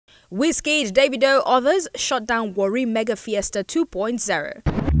Wizkid, Davido, others shut down WARRI Mega Fiesta 2.0.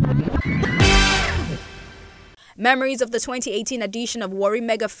 Memories of the 2018 edition of WARRI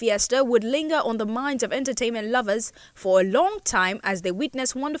Mega Fiesta would linger on the minds of entertainment lovers for a long time as they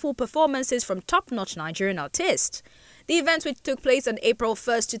witness wonderful performances from top-notch Nigerian artists. The event, which took place on April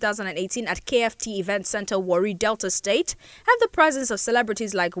 1st, 2018 at KFT Event Center, WARRI, Delta State, had the presence of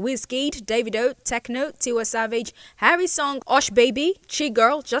celebrities like Wizkid, Davido, Techno, Tiwa Savage, Harry Song, Osh Baby, Chi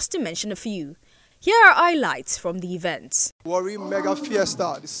Girl, just to mention a few. Here are highlights from the event. WARRI Mega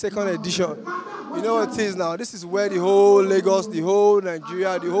Fiesta, the second edition. You know what it is now? This is where the whole Lagos, the whole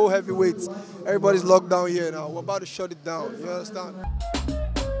Nigeria, the whole heavyweights, everybody's locked down here now. We're about to shut it down. You understand?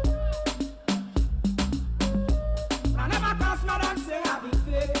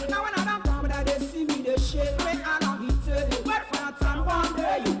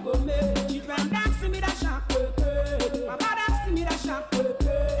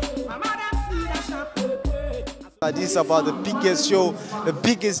 This is about the biggest show, the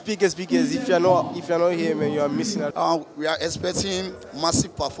biggest. If you're not here, man, you are missing out. We are expecting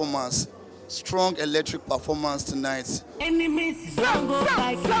massive performance, strong electric performance tonight. Enemies don't go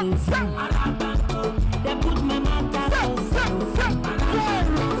like they put my mouth down.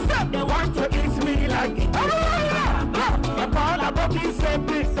 They want to eat me like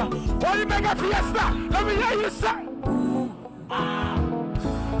WARRI Mega Fiesta. Let me hear you say.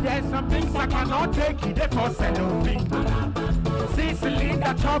 There's some things I cannot take it for selfie. Sicily,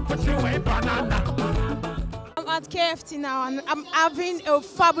 that chop with you a banana. I'm at KFT now and I'm having a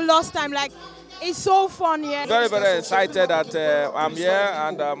fabulous time. Like, it's so fun here. Very excited that I'm here,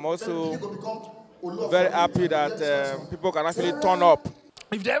 and I'm also very happy that people can actually turn up.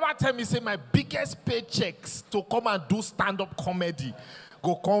 If they ever tell me, say, my biggest paychecks to come and do stand-up comedy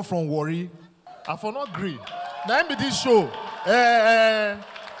go come from WARRI, I for not agree. Now be this show.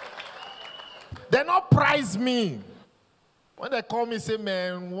 They not prize me. When they call me, say,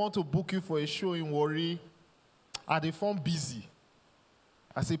 man, we want to book you for a show in WARRI, and they phone busy.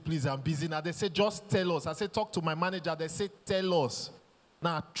 I say, please, I'm busy now. They say, just tell us. I say, talk to my manager. They say, tell us.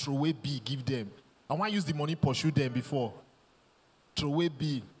 Now, throw away B, give them. I want to use the money, pursue them before. Throw away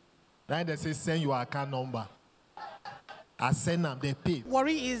B. Then they say, send your account number. I send them, they pay.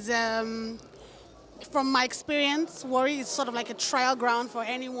 WARRI is, from my experience, WARRI is sort of like a trial ground for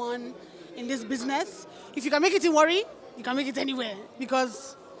anyone in this business. If you can make it in WARRI, you can make it anywhere,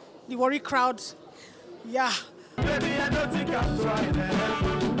 because the WARRI crowd, yeah. Baby, I don't think I'm trying to help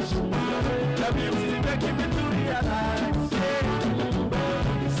you. The music making me to realize.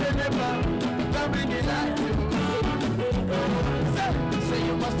 Say never, don't bring it like you. Say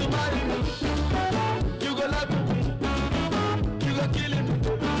you must marry me. You go love me. You go kill me.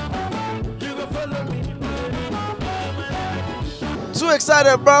 You go follow me. Too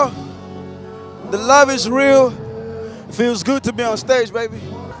excited, bro. The love is real. Feels good to be on stage, baby.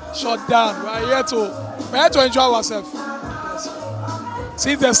 Shut down. We're here to enjoy ourselves. Yes.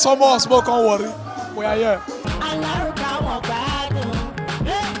 Since there's summer of smoke on WARRI, we are here.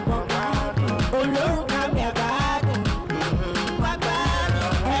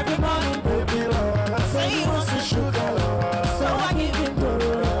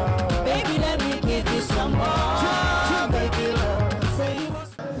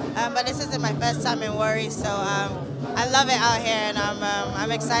 But this isn't my first time in WARRI, so I love it out here, and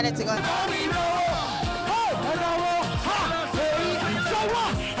I'm excited to go.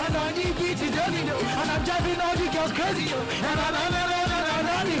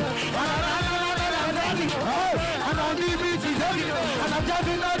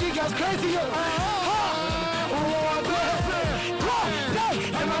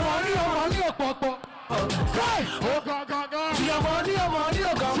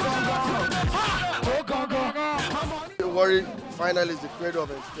 WARRI finally is the creator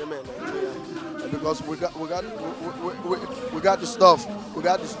of entertainment in Nigeria, because we got the stuff.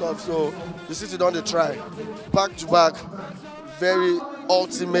 So the city don't they try. Back to back, very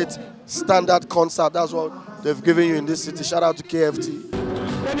ultimate standard concert. That's what they've given you in this city. Shout out to KFT.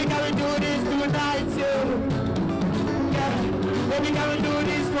 Baby, can we do this tonight, yo? Yeah. Baby, can we do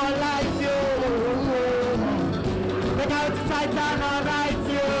this for life, yo? Make out the Titan all night,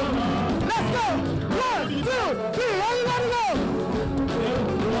 yo. Let's go! 1, 2, 3, everybody go!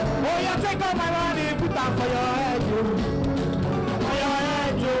 Oh, yeah, take out my money, put that for your head, yo. For your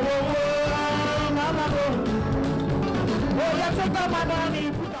head, yo. Mama, go. Oh, yeah, take out my money,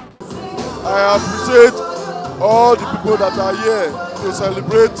 put that. I appreciate all the people that are here to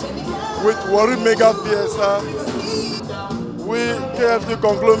celebrate with WARRI Mega Fiesta. We, KFT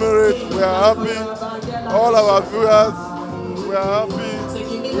conglomerate, we are happy. All our viewers, we are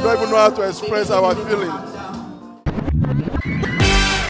happy. we don't even know how to express our feeling.